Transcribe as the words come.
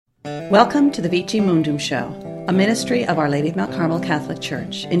Welcome to the Vici Mundum Show, a ministry of Our Lady of Mount Carmel Catholic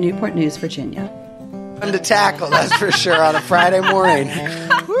Church in Newport News, Virginia. Fun to tackle, that's for sure, on a Friday morning.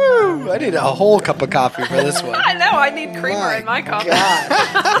 Woo! I need a whole cup of coffee for this one. I know, I need creamer in my coffee.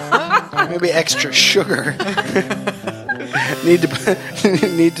 God. Maybe extra sugar. need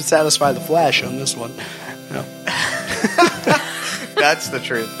to satisfy the flesh on this one. No. That's the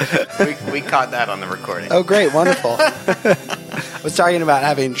truth. We caught that on the recording. Oh, great. Wonderful. I was talking about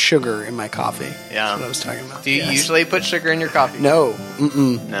having sugar in my coffee. Yeah. That's what I was talking about. Do you usually put sugar in your coffee? No.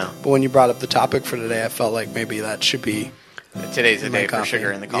 Mm-mm. No. But when you brought up the topic for today, I felt like maybe that should be Today's the day for coffee.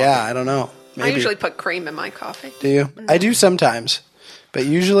 sugar in the coffee. Yeah, I don't know. Maybe. I usually put cream in my coffee. Do you? I do sometimes. But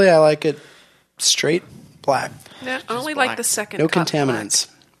usually I like it straight black. No, I only black. like the second No cup contaminants.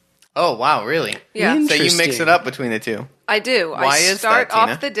 Oh, wow, really? Yeah. So you mix Interesting. it up between the two. I do. Why I is start that,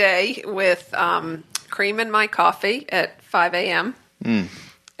 Tina? off the day with cream in my coffee at 5 a.m.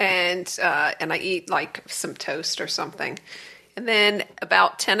 And I eat like some toast or something. And then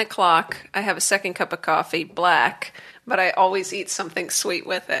about 10 o'clock, I have a second cup of coffee, black, but I always eat something sweet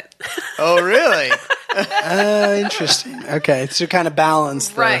with it. Oh, really? Interesting. Okay, so kind of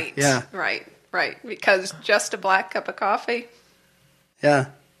balance. Right. Yeah. Right. Because just a black cup of coffee. Yeah.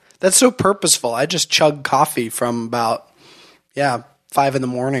 That's so purposeful. I just chug coffee from about, 5 in the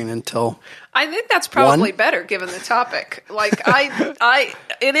morning until... I think that's probably One? better given the topic. Like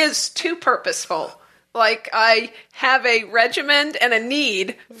it is too purposeful. Like I have a regimen and a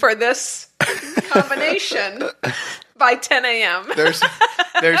need for this combination by 10 a.m. There's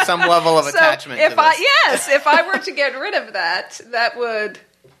some level of attachment to this. If I were to get rid of that, that would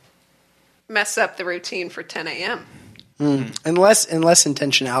mess up the routine for 10 a.m. And less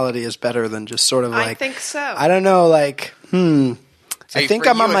intentionality is better than just sort of like... I think so. I don't know, like, So I think for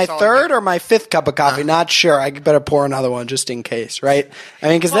I'm you, on my it's all third good. or my fifth cup of coffee. Not sure. I better pour another one just in case, right? I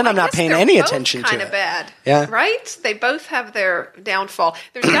mean, because then I'm not paying any attention to kind it. of bad. Yeah. Right? They both have their downfall.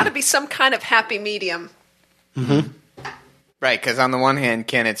 There's got to be some kind of happy medium. Right, because on the one hand,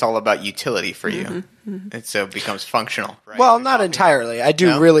 Ken, it's all about utility for you. And so it becomes functional. Right? Well, The not coffee. entirely. I do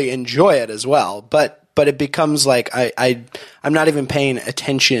No? really enjoy it as well, but it becomes like I'm not even paying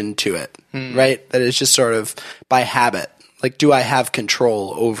attention to it, right? That it's just sort of by habit. Like, do I have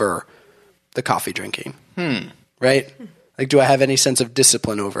control over the coffee drinking? Right? Like, do I have any sense of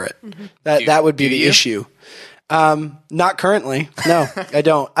discipline over it? That would be do the you? issue. Not currently. No, I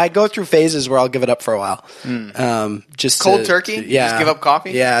don't. I go through phases where I'll give it up for a while. Just Cold turkey? You Yeah. just give up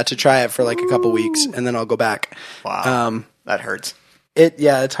coffee? Yeah, to try it for like a couple weeks, and then I'll go back. Wow. That hurts.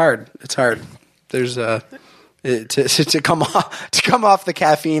 It's hard. It's hard. There's to come off the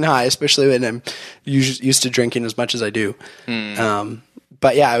caffeine high, especially when I'm used to drinking as much as I do.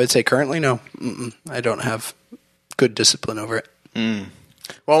 But yeah, I would say currently no. I don't have good discipline over it.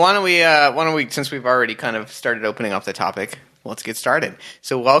 Well, why don't we, since we've already kind of started opening up the topic, let's get started.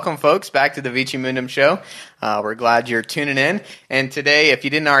 So welcome, folks, back to the Vici Mundum Show. We're glad you're tuning in. And today, if you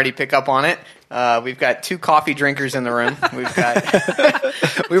didn't already pick up on it, we've got two coffee drinkers in the room. We've got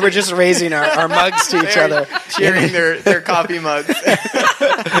We were just raising our mugs to each other. cheering their coffee mugs.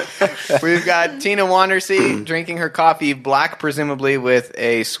 We've got Tina Wandersea drinking her coffee black, presumably with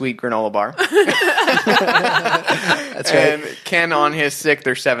a sweet granola bar. That's right. And Ken on his sixth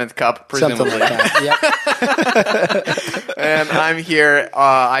or seventh cup, presumably. Something like that. Yep. And I'm here.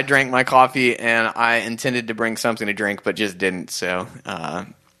 I drank my coffee, and I intended to bring something to drink, but just didn't. So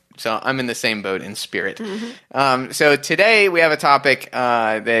I'm in the same boat in spirit. So today we have a topic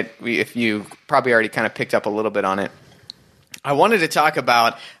that if you probably already kind of picked up a little bit on it, I wanted to talk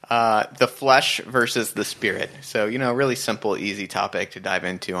about the flesh versus the spirit. So, really simple, easy topic to dive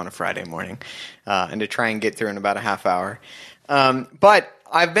into on a Friday morning and to try and get through in about a half hour. But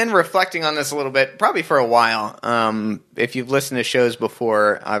I've been reflecting on this a little bit, probably for a while. If you've listened to shows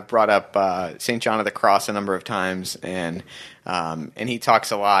before, I've brought up St. John of the Cross a number of times, and he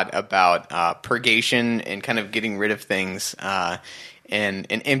talks a lot about purgation and kind of getting rid of things and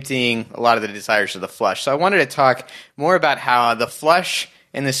emptying a lot of the desires of the flesh. So I wanted to talk more about how the flesh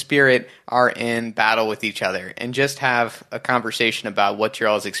and the spirit are in battle with each other, and just have a conversation about what your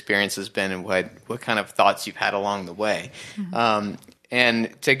all's experience has been and what kind of thoughts you've had along the way.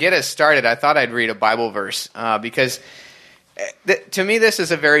 And to get us started, I thought I'd read a Bible verse because to me this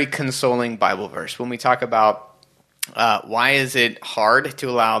is a very consoling Bible verse. When we talk about why is it hard to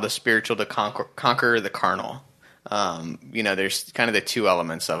allow the spiritual to conquer the carnal? There's kind of the two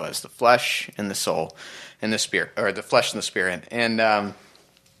elements of us, the flesh and the soul and the spirit, or the flesh and the spirit. And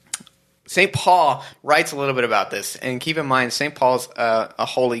St. Paul writes a little bit about this, and keep in mind, St. Paul's a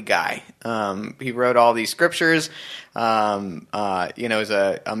holy guy. He wrote all these scriptures. Is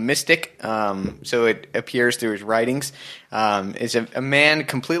a mystic, so it appears through his writings. Is a man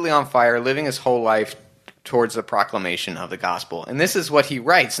completely on fire, living his whole life towards the proclamation of the gospel. And this is what he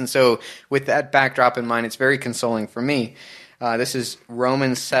writes. And so with that backdrop in mind, it's very consoling for me. This is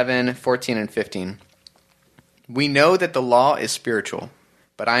Romans 7:14 and 15. We know that the law is spiritual,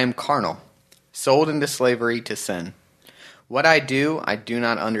 but I am carnal, sold into slavery to sin. What I do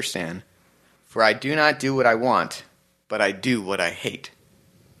not understand. For I do not do what I want, but I do what I hate.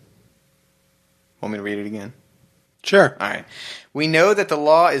 Want me to read it again? Sure. All right. We know that the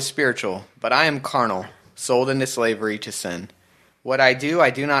law is spiritual, but I am carnal, sold into slavery to sin. What I do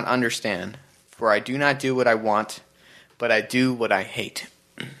not understand. For I do not do what I want, but I do what I hate.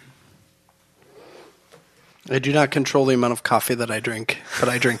 I do not control the amount of coffee that I drink, but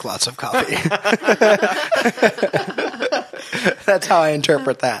I drink lots of coffee. That's how I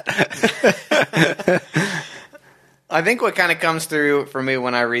interpret that. I think what kind of comes through for me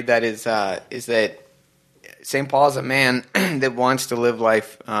when I read that is that St. Paul is a man that wants to live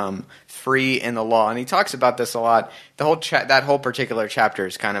life free in the law, and he talks about this a lot. That whole particular chapter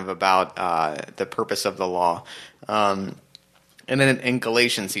is kind of about the purpose of the law. And then in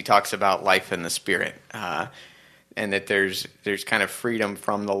Galatians, he talks about life in the Spirit, and that there's kind of freedom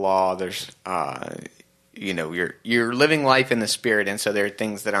from the law. There's you're living life in the Spirit, and so there are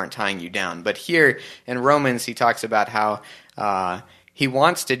things that aren't tying you down. But here in Romans, he talks about how he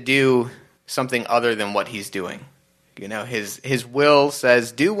wants to do something other than what he's doing. His will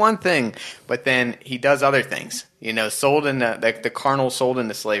says do one thing, but then he does other things. Sold in the carnal, sold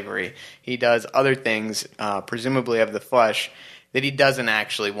into slavery. He does other things, presumably of the flesh, that he doesn't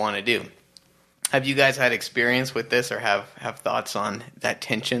actually want to do. Have you guys had experience with this, or have thoughts on that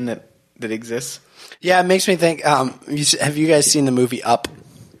tension that exists? Yeah, it makes me think. Have you guys seen the movie Up?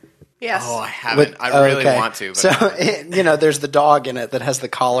 Yes. Oh, I haven't. I really want to. But so, there's the dog in it that has the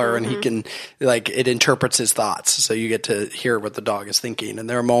collar, and he can, it interprets his thoughts. So you get to hear what the dog is thinking. And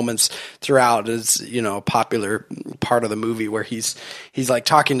there are moments throughout, it's, a popular part of the movie where he's like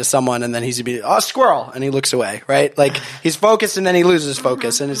talking to someone, and then he's immediately, oh, squirrel, and he looks away, right? Like he's focused, and then he loses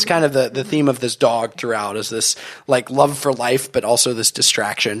focus. And it's kind of the theme of this dog throughout is this like love for life, but also this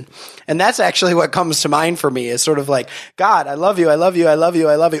distraction. And that's actually what comes to mind for me is sort of like, God, I love you, I love you, I love you,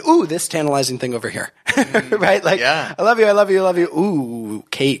 I love you. Ooh, this tantalizing thing over here, right? Like, yeah. I love you, I love you, I love you. Ooh,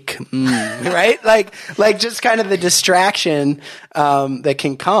 cake, right? Like just kind of the distraction that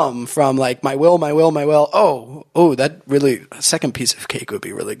can come from like my will. Oh, that really second piece of cake would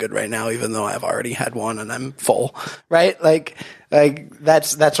be really good right now, even though I've already had one and I'm full, right? Like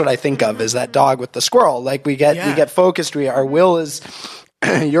that's what I think of is that dog with the squirrel. Like we get focused. Our will is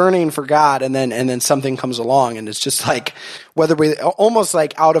yearning for God, and then something comes along, and it's just like whether we almost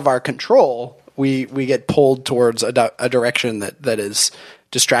like out of our control, we get pulled towards a direction that is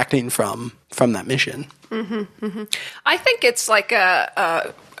distracting from that mission. Mm-hmm, mm-hmm. I think it's like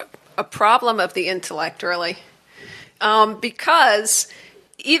a problem of the intellect, really, because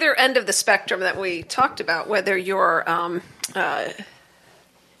either end of the spectrum that we talked about, whether you're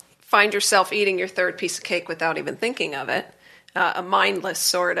find yourself eating your third piece of cake without even thinking of it. A mindless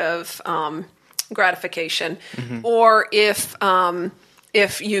sort of gratification, or if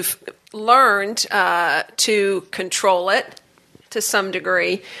you've learned to control it to some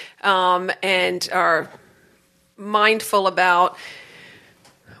degree and are mindful about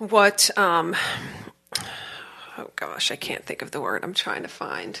what oh gosh, I can't think of the word I'm trying to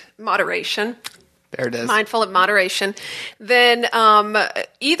find. Moderation. There it is. Mindful of moderation. Then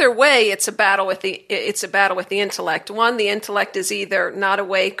either way, it's a battle with the intellect. One, the intellect is either not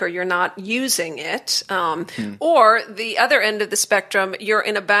awake or you're not using it, or the other end of the spectrum, you're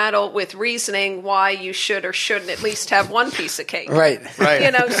in a battle with reasoning why you should or shouldn't at least have one piece of cake. Right.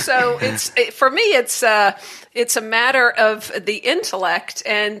 So for me, it's a matter of the intellect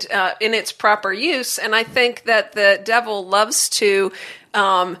and in its proper use. And I think that the devil loves to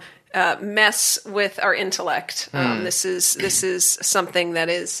mess with our intellect. This is something that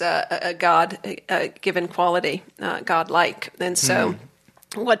is a God given quality, God-like, and so.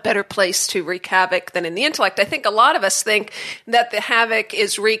 What better place to wreak havoc than in the intellect? I think a lot of us think that the havoc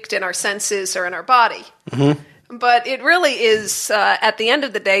is wreaked in our senses or in our body. But it really is, at the end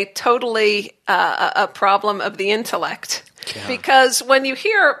of the day, totally a problem of the intellect. Yeah. Because when you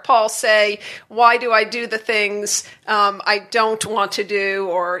hear Paul say, why do I do the things I don't want to do,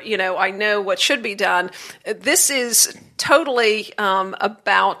 or, I know what should be done, this is totally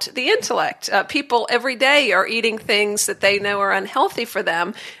about the intellect. People every day are eating things that they know are unhealthy for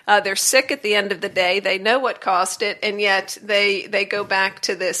them. They're sick at the end of the day. They know what caused it, and yet they go back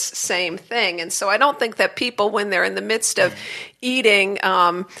to this same thing. And so I don't think that people, when they're in the midst of eating,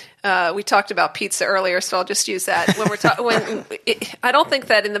 we talked about pizza earlier, so I'll just use that. I don't think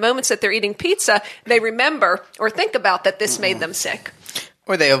that in the moments that they're eating pizza, they remember or think about that this made them sick.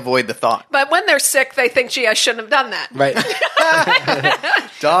 Or they avoid the thought. But when they're sick, they think, gee, I shouldn't have done that. Right.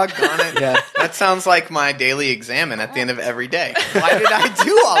 Doggone it. Yeah. That sounds like my daily examen at the end of every day. Why did I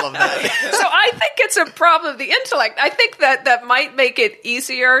do all of that? So I think it's a problem of the intellect. I think that might make it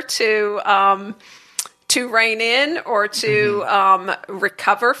easier to rein in or to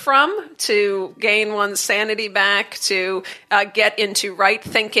recover from, to gain one's sanity back, to get into right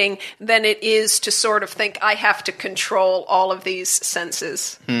thinking than it is to sort of think, I have to control all of these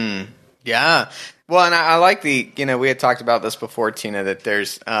senses. Yeah. Well, and I like we had talked about this before, Tina, that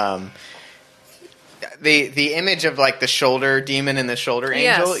there's the image of like the shoulder demon and the shoulder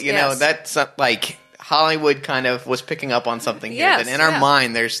angel, yes. That's like Hollywood kind of was picking up on something here. That in our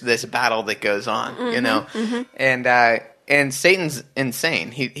mind, there's this battle that goes on, and Satan's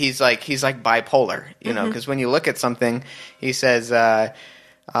insane. He's like bipolar, because when you look at something, he says,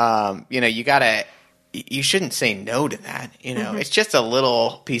 you shouldn't say no to that. It's just a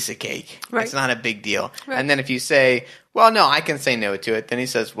little piece of cake. Right. It's not a big deal. Right. And then if you say, well, no, I can say no to it, then he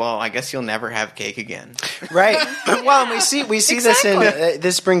says, well, I guess you'll never have cake again. Right. Well, and we see this Exactly.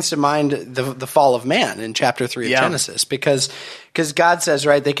 this brings to mind the fall of man in chapter 3 of Genesis, because God says,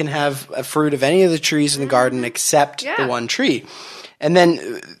 right, they can have a fruit of any of the trees in the garden except the one tree. And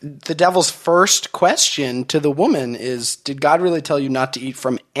then the devil's first question to the woman is, did God really tell you not to eat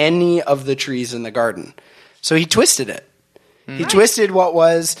from any of the trees in the garden? So he twisted it. He twisted what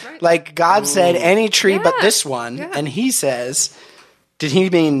was, like God said, any tree but this one. Yeah. And he says, did he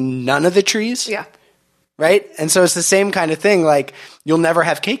mean none of the trees? Yeah. Right? And so it's the same kind of thing, like you'll never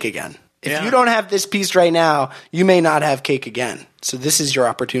have cake again. If you don't have this piece right now, you may not have cake again. So this is your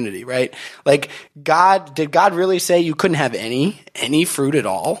opportunity, right? Like did God really say you couldn't have any fruit at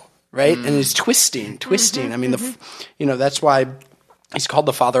all? Right? And it's twisting. I mean, that's why he's called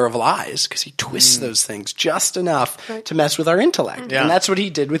the father of lies, because he twists those things just enough to mess with our intellect. Yeah. And that's what he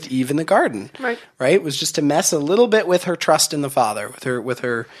did with Eve in the garden. Right? It was just to mess a little bit with her trust in the Father,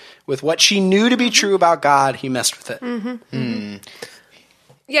 with what she knew to be true about God. He messed with it.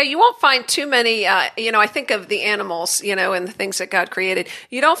 Yeah, you won't find too many, I think of the animals, and the things that God created.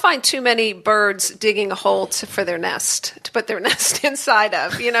 You don't find too many birds digging a hole for their nest, to put their nest inside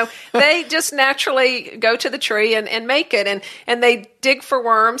of. They just naturally go to the tree and make it, and they dig for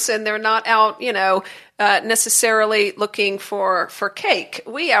worms, and they're not out, necessarily looking for cake.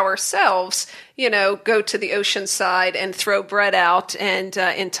 We ourselves, go to the ocean side and throw bread out and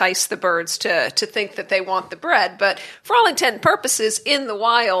entice the birds to think that they want the bread. But for all intent and purposes, in the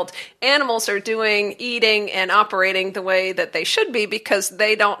wild, animals are eating and operating the way that they should be, because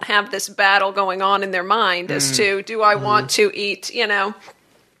they don't have this battle going on in their mind as to, do I want to eat,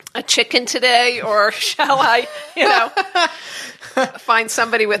 a chicken today, or shall I, find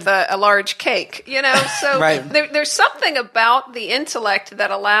somebody with a large cake, So there's something about the intellect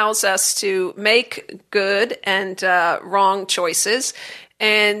that allows us to make good and wrong choices,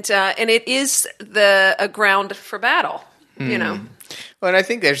 and it is a ground for battle, Well, and I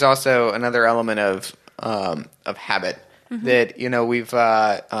think there's also another element of habit that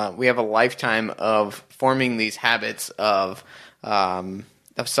we have a lifetime of forming these habits of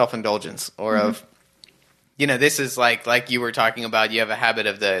self-indulgence, or of this is like you were talking about. You have a habit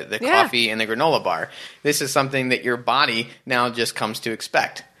of the coffee and the granola bar. This is something that your body now just comes to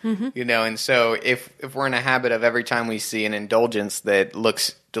expect. And so if we're in a habit of every time we see an indulgence that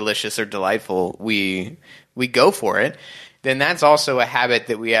looks delicious or delightful, we go for it, then that's also a habit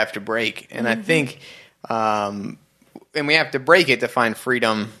that we have to break. And I think, and we have to break it to find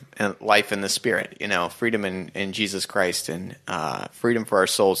freedom and life in the Spirit, freedom in Jesus Christ, and freedom for our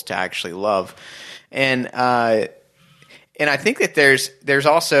souls to actually love. And I think that there's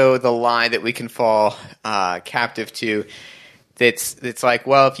also the lie that we can fall captive to. That's like,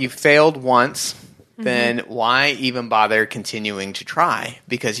 well, if you failed once, then why even bother continuing to try?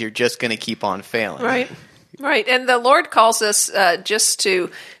 Because you're just going to keep on failing. Right. And the Lord calls us just to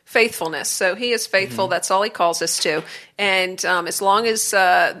faithfulness. So He is faithful. That's all He calls us to. And as long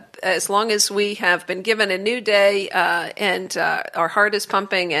as we have been given a new day and our heart is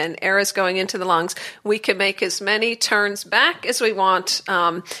pumping and air is going into the lungs, we can make as many turns back as we want.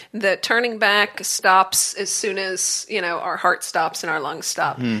 The turning back stops as soon as our heart stops and our lungs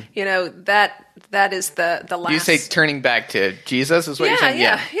stop. That is the last. You say turning back to Jesus is what you're saying?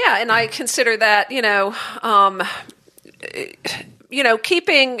 Yeah. And I consider that,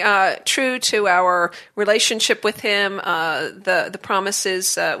 keeping true to our relationship with Him, the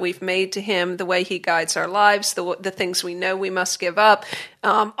promises we've made to Him, the way He guides our lives, the things we know we must give up,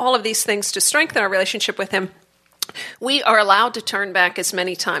 all of these things to strengthen our relationship with Him. We are allowed to turn back as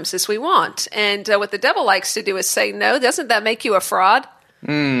many times as we want. And what the devil likes to do is say, no, doesn't that make you a fraud?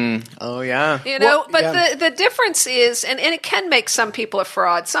 Oh, yeah. The difference is, and it can make some people a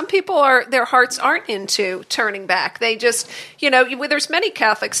fraud. Some people their hearts aren't into turning back. They just, there's many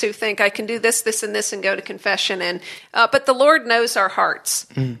Catholics who think I can do this, this, and this and go to confession. But the Lord knows our hearts.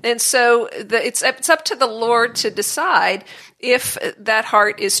 And so it's up to the Lord to decide if that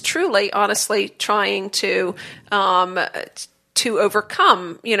heart is truly, honestly trying to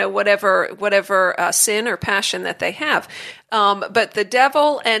overcome, whatever sin or passion that they have. But the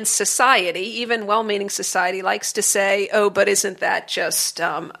devil and society, even well-meaning society, likes to say, "Oh, but isn't that just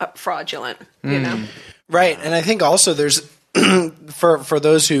fraudulent?" Right, and I think also there's for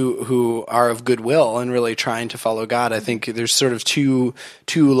those who are of goodwill and really trying to follow God, I think there's sort of two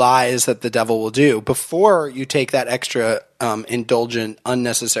lies that the devil will do before you take that extra indulgent,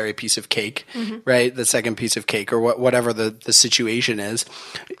 unnecessary piece of cake, right? The second piece of cake or whatever the situation is.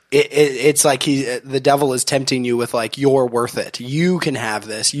 It's like the devil is tempting you with like, you're worth it. You can have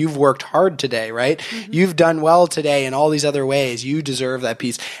this. You've worked hard today, right? You've done well today in all these other ways. You deserve that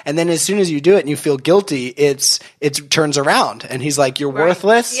piece. And then as soon as you do it and you feel guilty, it turns around and he's like, you're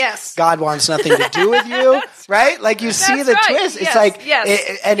worthless. Yes. God wants nothing to do with you, right? Like you see the twist. Yes. It's like,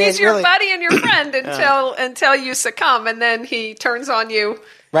 yes. And he's your really, buddy and your friend until you succumb, and then he turns on you.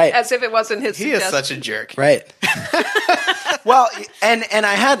 Right. As if it wasn't his He suggestion. is such a jerk. Right. Well, and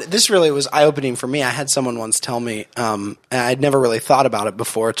I had, this really was eye-opening for me. I had someone once tell me, and I'd never really thought about it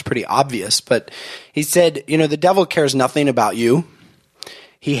before. It's pretty obvious, but he said, the devil cares nothing about you.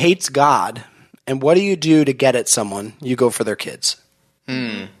 He hates God. And what do you do to get at someone? You go for their kids.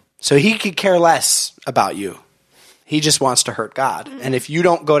 So he could care less about you. He just wants to hurt God. And if you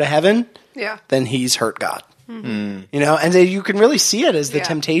don't go to heaven, then he's hurt God. And you can really see it as the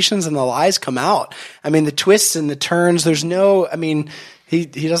temptations and the lies come out. I mean, the twists and the turns, he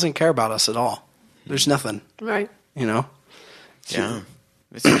doesn't care about us at all. There's nothing. Right. Yeah.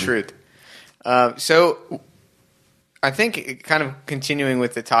 It's the truth. So I think kind of continuing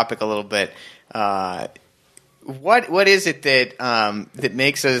with the topic a little bit, what is it that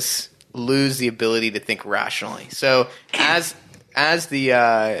makes us lose the ability to think rationally? So as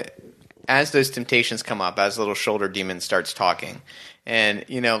those temptations come up, as little shoulder demon starts talking, and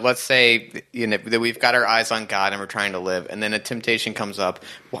let's say that we've got our eyes on God and we're trying to live, and then a temptation comes up.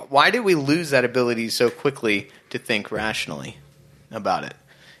 Why do we lose that ability so quickly to think rationally about it?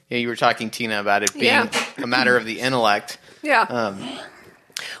 You were talking, Tina, about it being a matter of the intellect. Yeah.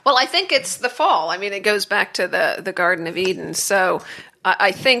 Well, I think it's the fall. I mean, it goes back to the Garden of Eden. So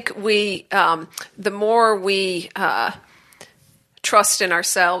I think the more we trust in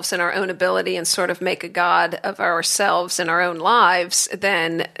ourselves and our own ability and sort of make a god of ourselves in our own lives,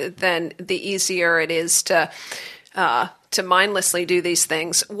 then the easier it is to mindlessly do these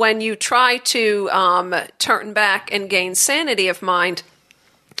things. When you try to turn back and gain sanity of mind,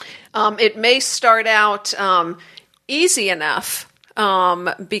 it may start out easy enough.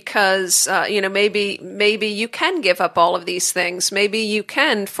 Because maybe you can give up all of these things. Maybe you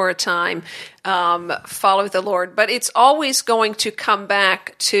can, for a time, follow the Lord. But it's always going to come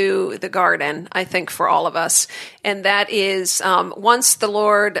back to the garden, I think, for all of us. And that is once the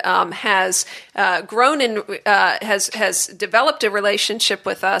Lord has grown and has developed a relationship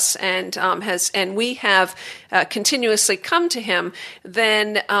with us, and we have continuously come to Him,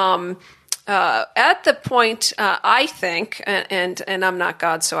 then. At the point, I think, and I'm not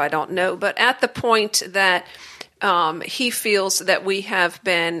God, so I don't know, but at the point that He feels that we have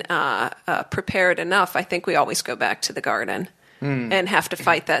been prepared enough, I think we always go back to the garden and have to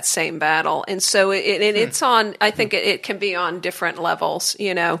fight that same battle. And so it's on. I think it can be on different levels,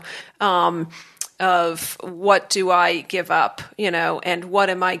 of what do I give up, and what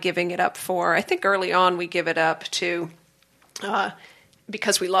am I giving it up for? I think early on we give it up to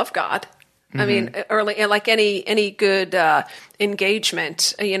because we love God. I mean, early, like any good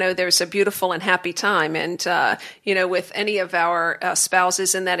engagement, there's a beautiful and happy time. And, with any of our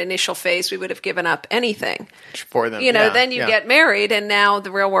spouses in that initial phase, we would have given up anything for them. Then you get married and now the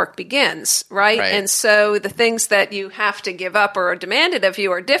real work begins, right? And so the things that you have to give up or are demanded of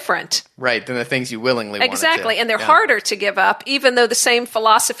you are different. Right, than the things you willingly want to. Exactly, and they're harder to give up, even though the same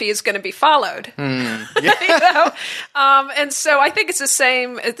philosophy is going to be followed. You know? And so I think it's the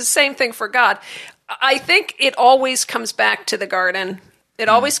same thing for God. I think it always comes back to the garden. It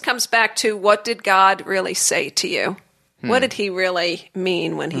always comes back to, what did God really say to you? What did he really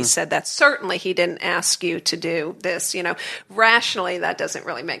mean when he said that? Certainly he didn't ask you to do this. You know, rationally that doesn't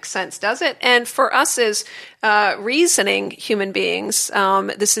really make sense, does it? And for us as reasoning human beings,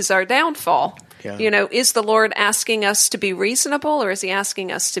 this is our downfall. Yeah. You know, is the Lord asking us to be reasonable, or is he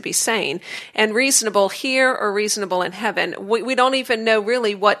asking us to be sane? And reasonable here or reasonable in heaven? We don't even know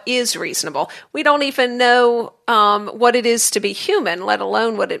really what is reasonable. We don't even know what it is to be human, let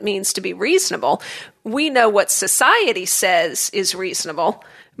alone what it means to be reasonable. We know what society says is reasonable,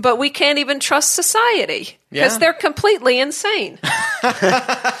 but we can't even trust society because they're completely insane.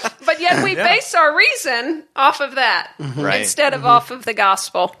 But yet we base our reason off of that instead of off of the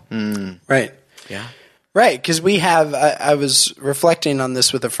gospel. Right. Yeah. Right, because we have, I was reflecting on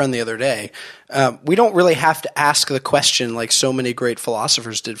this with a friend the other day. We don't really have to ask the question like so many great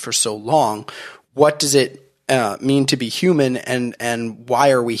philosophers did for so long. What does it mean to be human, and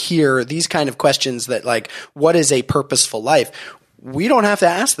why are we here? These kind of questions that, like, what is a purposeful life? We don't have to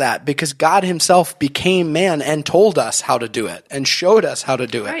ask that because God himself became man and told us how to do it and showed us how to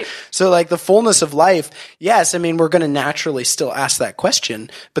do it. Right. So like the fullness of life, yes, I mean, we're going to naturally still ask that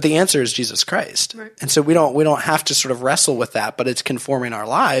question, but the answer is Jesus Christ. Right. And so we don't have to sort of wrestle with that, but it's conforming our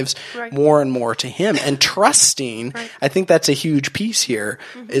lives more and more to him and trusting. I think that's a huge piece here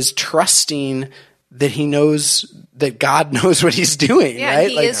is trusting that he knows, that God knows what he's doing, right?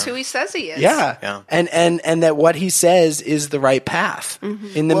 He is who he says he is. Yeah. And that what he says is the right path.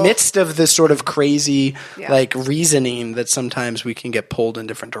 In the midst of this sort of crazy like reasoning that sometimes we can get pulled in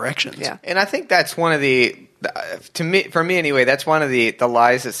different directions. Yeah. And I think that's one of for me anyway, that's one of the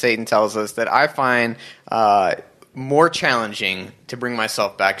lies that Satan tells us that I find more challenging to bring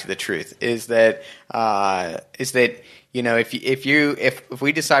myself back to the truth is that you know, if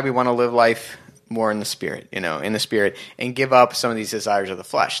we decide we want to live life more in the spirit, and give up some of these desires of the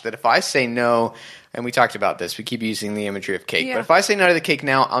flesh. That if I say no, and we talked about this, we keep using the imagery of cake, but if I say no to the cake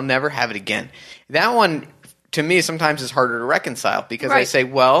now, I'll never have it again. That one, to me, sometimes is harder to reconcile because I say,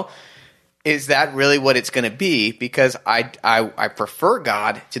 well, is that really what it's going to be? Because I prefer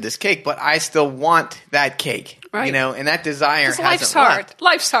God to this cake, but I still want that cake. Right. And that desire hasn't life's hard. left.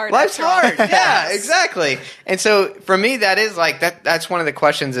 Life's hard. Life's hard. Yeah, exactly. And so for me, that is like that's one of the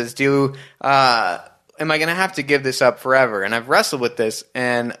questions is am I going to have to give this up forever? And I've wrestled with this,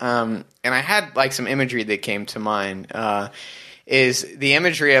 and I had like some imagery that came to mind. Is the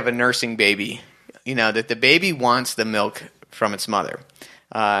imagery of a nursing baby? That the baby wants the milk from its mother,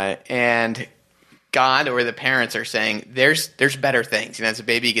 and God or the parents are saying there's better things. As a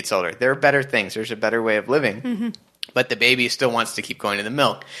baby gets older, there are better things. There's a better way of living. But the baby still wants to keep going to the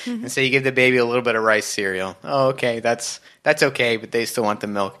milk. And so you give the baby a little bit of rice cereal. Oh, okay, that's okay, but they still want the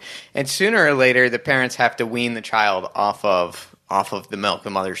milk. And sooner or later, the parents have to wean the child off of the milk,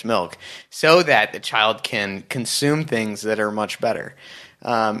 the mother's milk, so that the child can consume things that are much better.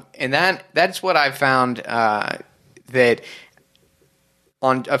 And that's what I've found that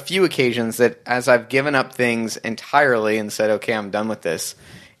on a few occasions, that as I've given up things entirely and said, okay, I'm done with this,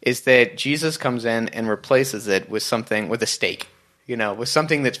 is that Jesus comes in and replaces it with a steak, with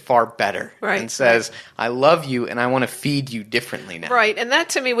something that's far better, and says, I love you and I want to feed you differently now. Right, and that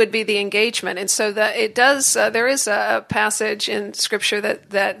to me would be the engagement. And so that it does, there is a passage in Scripture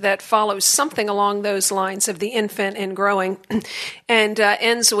that follows something along those lines of the infant and growing and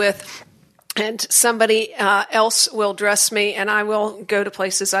ends with, and somebody else will dress me, and I will go to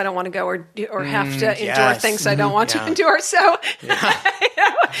places I don't want to go, or have to endure things I don't want to endure. So,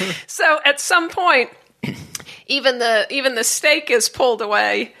 so at some point, even the steak is pulled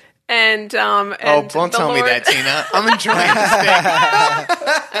away. And don't tell me that, Tina. I'm enjoying the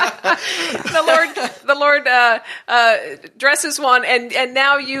steak. the Lord dresses one, and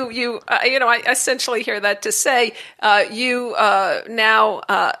now I essentially hear that to say you now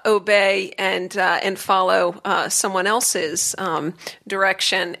obey and follow someone else's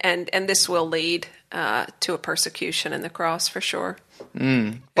direction, and this will lead to a persecution in the cross for sure. But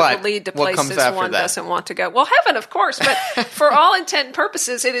it will lead to places one doesn't want to go. Well, heaven, of course, but for all intent and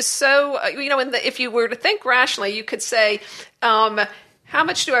purposes, it is so. If you were to think rationally, you could say, "How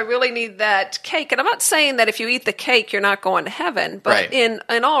much do I really need that cake?" And I'm not saying that if you eat the cake, you're not going to heaven, but in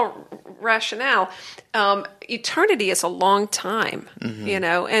all rationale, eternity is a long time,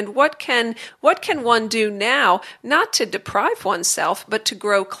 and what can one do now, not to deprive oneself, but to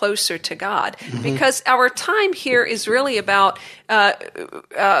grow closer to God? Because our time here is really about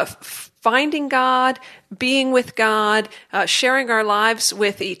finding God, being with God, sharing our lives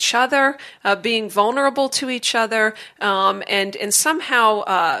with each other, being vulnerable to each other, and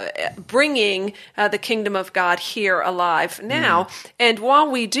somehow bringing the kingdom of God here alive now. And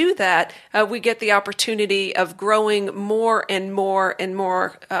while we do that, we get the opportunity of growing more and more and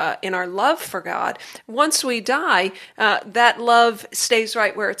more in our love for God. Once we die, that love stays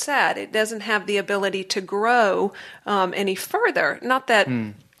right where it's at. It doesn't have the ability to grow any further. Not that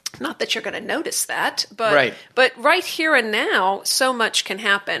you're going to notice that, but right here and now, so much can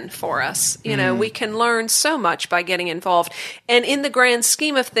happen for us. We can learn so much by getting involved. And in the grand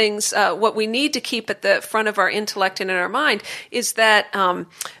scheme of things, what we need to keep at the front of our intellect and in our mind is that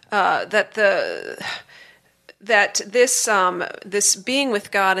this being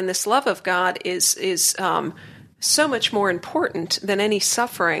with God and this love of God is so much more important than any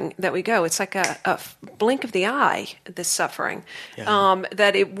suffering that we go. It's like a blink of the eye, this suffering,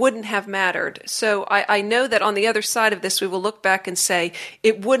 that it wouldn't have mattered. So I know that on the other side of this, we will look back and say,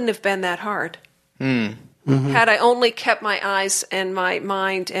 it wouldn't have been that hard. Had I only kept my eyes and my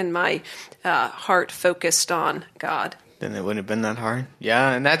mind and my heart focused on God. Then it wouldn't have been that hard.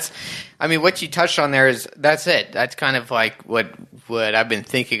 Yeah, and what you touched on there that's it. That's kind of like what I've been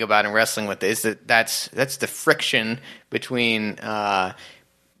thinking about and wrestling with is that's the friction between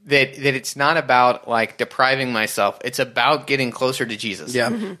that it's not about like depriving myself. It's about getting closer to Jesus.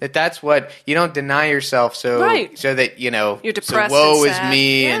 Yeah. That's what you don't deny yourself so that you're depressed. So woe and is sad.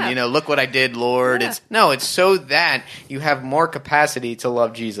 me, Yeah. and look what I did, Lord. Yeah. It's so that you have more capacity to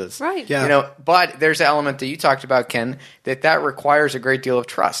love Jesus. Right. Yeah. But there's an element that you talked about, Ken, that requires a great deal of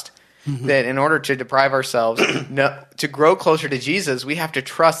trust. That in order to deprive ourselves, to grow closer to Jesus, we have to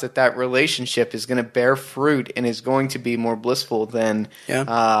trust that relationship is going to bear fruit and is going to be more blissful than,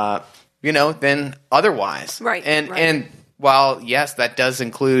 than otherwise. Right. And while yes, that does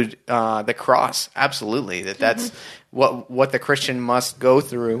include the cross, absolutely. That's what the Christian must go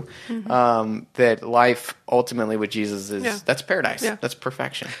through. That life ultimately with Jesus is that's paradise. Yeah. That's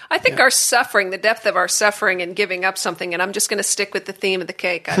perfection. I think our suffering, the depth of our suffering and giving up something, and I'm just going to stick with the theme of the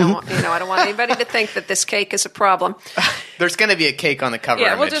cake. I don't want anybody to think that this cake is a problem. There's going to be a cake on the cover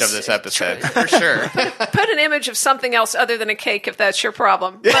image of this episode for sure. Put an image of something else other than a cake if that's your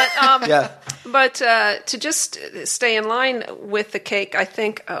problem. But to just stay in line with the cake, I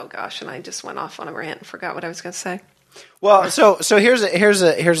think. Oh gosh, and I just went off on a rant and forgot what I was going to say. Well, so here's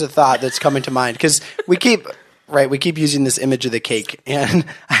a thought that's coming to mind because we keep using this image of the cake, and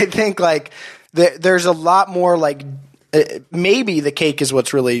I think like there's a lot more like maybe the cake is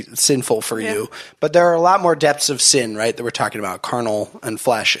what's really sinful for you, but there are a lot more depths of sin, right? That we're talking about, carnal and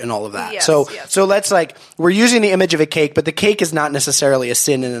flesh and all of that. Yes, so let's we're using the image of a cake, but the cake is not necessarily a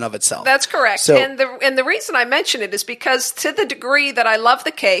sin in and of itself. That's correct. So, and the reason I mention it is because to the degree that I love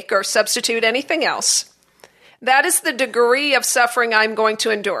the cake or substitute anything else, that is the degree of suffering I'm going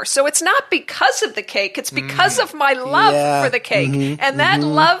to endure. So it's not because of the cake, it's because of my love for the cake. And that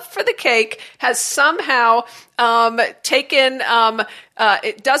love for the cake has somehow taken,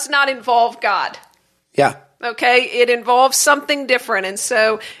 it does not involve God. Yeah. Okay, it involves something different. And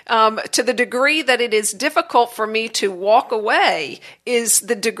so to the degree that it is difficult for me to walk away is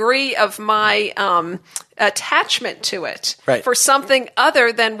the degree of my attachment to it for something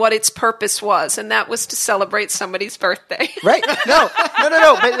other than what its purpose was. And that was to celebrate somebody's birthday. Right. No.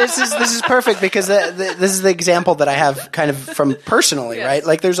 But this is perfect because this is the example that I have kind of from personally, right?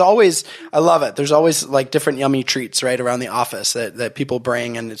 Like I love it. There's always like different yummy treats right around the office that people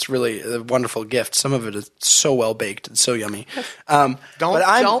bring, and it's really a wonderful gift. Some of it is so well baked and so yummy.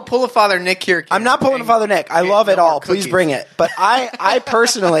 Don't pull a Father Nick here. I'm not pulling a Father Nick. I love it all. Please bring it. But I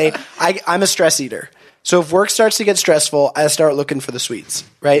personally, I'm a stress eater. So if work starts to get stressful, I start looking for the sweets,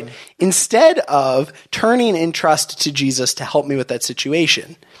 right? Instead of turning in trust to Jesus to help me with that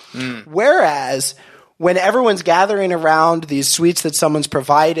situation. Whereas when everyone's gathering around these sweets that someone's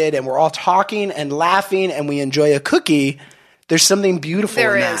provided and we're all talking and laughing and we enjoy a cookie, there's something beautiful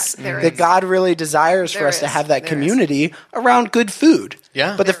in that God really desires for us to have that community around good food.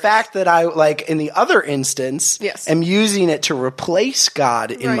 Yeah. But the fact that I, like in the other instance, am using it to replace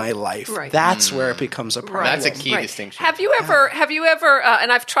God in my life, that's where it becomes a problem. That's a key distinction. Have you ever,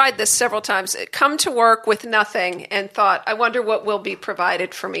 and I've tried this several times, come to work with nothing and thought, I wonder what will be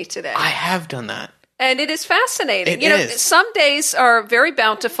provided for me today? I have done that. And it is fascinating. It is. Some days are very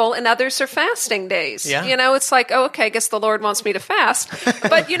bountiful and others are fasting days. Yeah. It's like, oh, okay, I guess the Lord wants me to fast.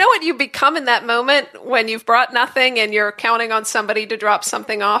 But you know what you become in that moment when you've brought nothing and you're counting on somebody to drop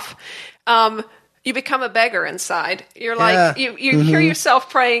something off? you become a beggar inside. You're like, you hear yourself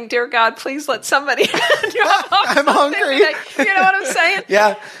praying, "Dear God, please let somebody I'm hungry." You know what I'm saying?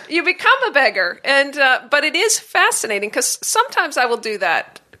 Yeah. You become a beggar. And but it is fascinating because sometimes I will do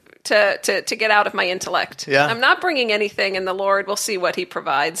that to get out of my intellect. Yeah. I'm not bringing anything, and the Lord will see what he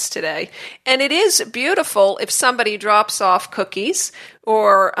provides today. And it is beautiful if somebody drops off cookies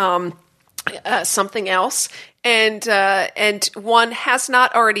or something else, and one has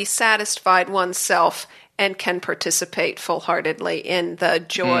not already satisfied oneself and can participate full-heartedly in the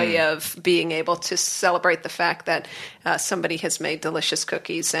joy of being able to celebrate the fact that somebody has made delicious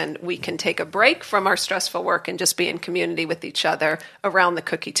cookies, and we can take a break from our stressful work and just be in community with each other around the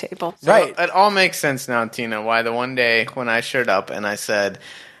cookie table. Right. It all makes sense now, Tina, why the one day when I showed up and I said,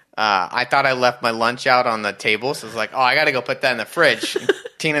 I thought I left my lunch out on the table, so I was like, I got to go put that in the fridge.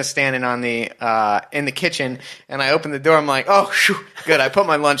 Tina's standing on the in the kitchen, and I opened the door. I'm like, good. I put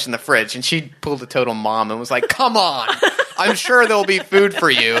my lunch in the fridge, and she pulled a total mom and was like, "Come on, I'm sure there'll be food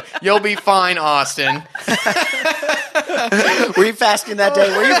for you. You'll be fine, Austin." Were you fasting that day?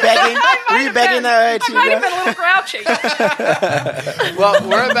 Were you begging? Were you begging that way, I might have been a little grouchy. Well,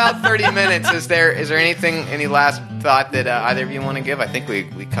 we're about 30 minutes. Is there anything, any last thought that either of you want to give? I think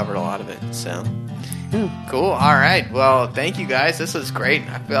we covered a lot of it. So cool. All right. Well, thank you guys. This was great.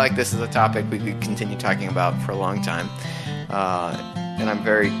 I feel like this is a topic we could continue talking about for a long time. And I'm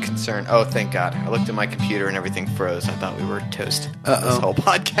very concerned. Oh, thank God. I looked at my computer and everything froze. I thought we were toast this whole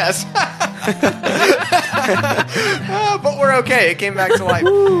podcast. But we're okay. It came back to life.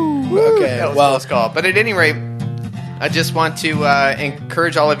 Okay. That was a close call. But at any rate, I just want to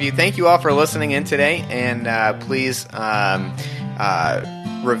encourage all of you. Thank you all for listening in today. And please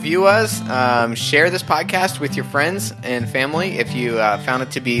review us. Share this podcast with your friends and family if you found it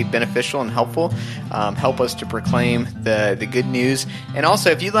to be beneficial and helpful. Help us to proclaim the good news. And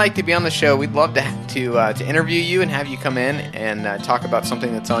also, if you'd like to be on the show, we'd love to interview you and have you come in and talk about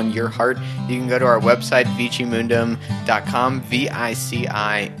something that's on your heart. You can go to our website, vicimundum.com,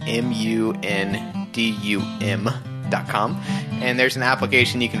 vicimundum.com, and there's an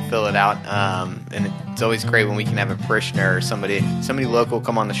application. You can fill it out, and it's always great when we can have a parishioner or somebody local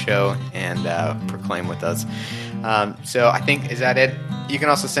come on the show and proclaim with us. So I think, is that it? You can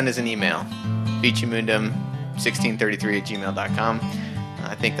also send us an email, vicimundum1633@gmail.com.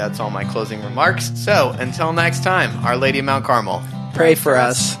 I think that's all my closing remarks. So until next time, Our Lady of Mount Carmel, Pray for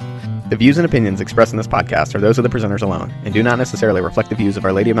us. The views and opinions expressed in this podcast are those of the presenters alone and do not necessarily reflect the views of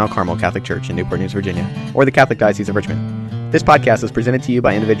Our Lady of Mount Carmel Catholic Church in Newport News, Virginia, or the Catholic Diocese of Richmond. This podcast is presented to you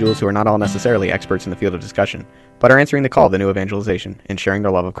by individuals who are not all necessarily experts in the field of discussion, but are answering the call of the new evangelization and sharing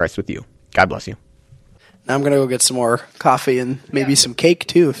their love of Christ with you. God bless you. Now I'm going to go get some more coffee and maybe some cake,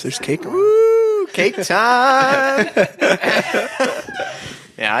 too, if there's cake around. Woo, cake time!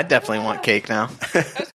 Yeah, I definitely want cake now.